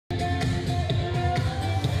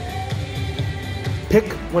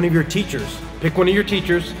Pick one of your teachers. Pick one of your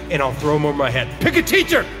teachers, and I'll throw them over my head. Pick a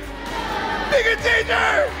teacher! Pick a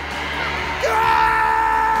teacher!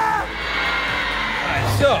 Ah!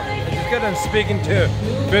 Alright, so, I just got done speaking to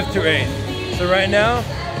 5th through 8th. So right now,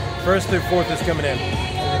 1st through 4th is coming in. As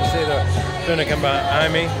you can see, they're trying to come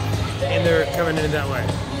behind me, and they're coming in that way.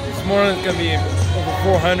 This morning it's going to be over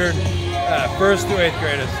 400 1st through 8th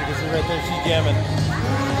graders. You can see right there, she's jamming.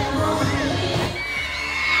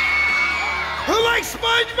 Who likes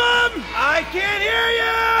SpongeBob? I can't hear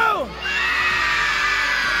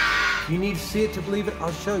you! You need to see it to believe it.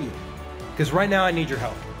 I'll show you. Because right now I need your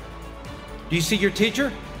help. Do you see your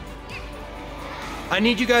teacher? I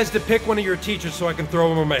need you guys to pick one of your teachers so I can throw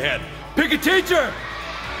them on my head. Pick a teacher!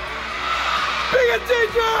 Pick a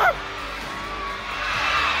teacher!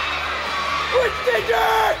 Which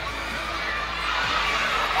teacher?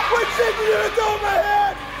 Which teacher did I throw on my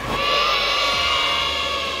head?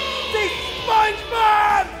 Say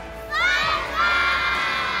SpongeBob!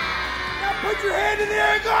 Now put your hand in the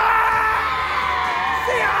air and go, ah!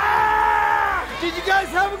 Say ah! Did you guys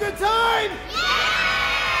have a good time?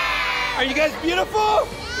 Yeah! Are you guys beautiful?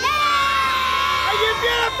 Yeah! Are you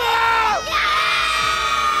beautiful? Yeah!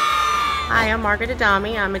 Hi, I'm Margaret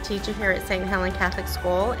Adami. I'm a teacher here at St. Helen Catholic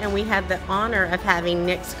School, and we had the honor of having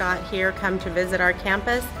Nick Scott here come to visit our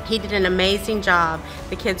campus. He did an amazing job.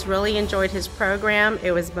 The kids really enjoyed his program.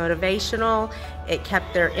 It was motivational, it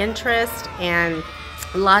kept their interest, and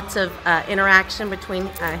lots of interaction between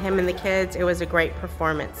him and the kids. It was a great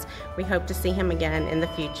performance. We hope to see him again in the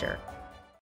future.